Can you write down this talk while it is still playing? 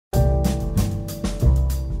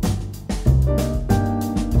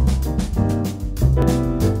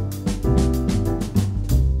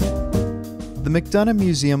The McDonough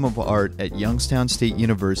Museum of Art at Youngstown State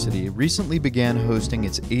University recently began hosting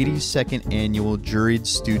its 82nd annual Juried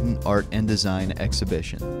Student Art and Design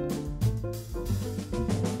Exhibition.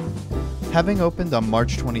 Having opened on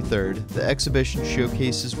March 23rd, the exhibition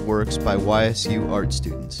showcases works by YSU art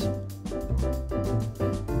students.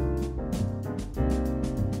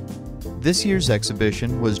 This year's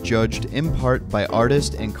exhibition was judged in part by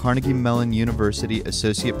artist and Carnegie Mellon University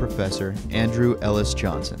Associate Professor Andrew Ellis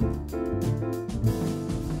Johnson.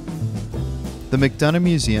 The McDonough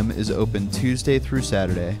Museum is open Tuesday through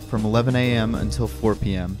Saturday from 11 a.m. until 4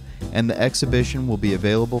 p.m., and the exhibition will be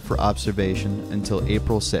available for observation until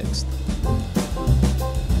April 6th.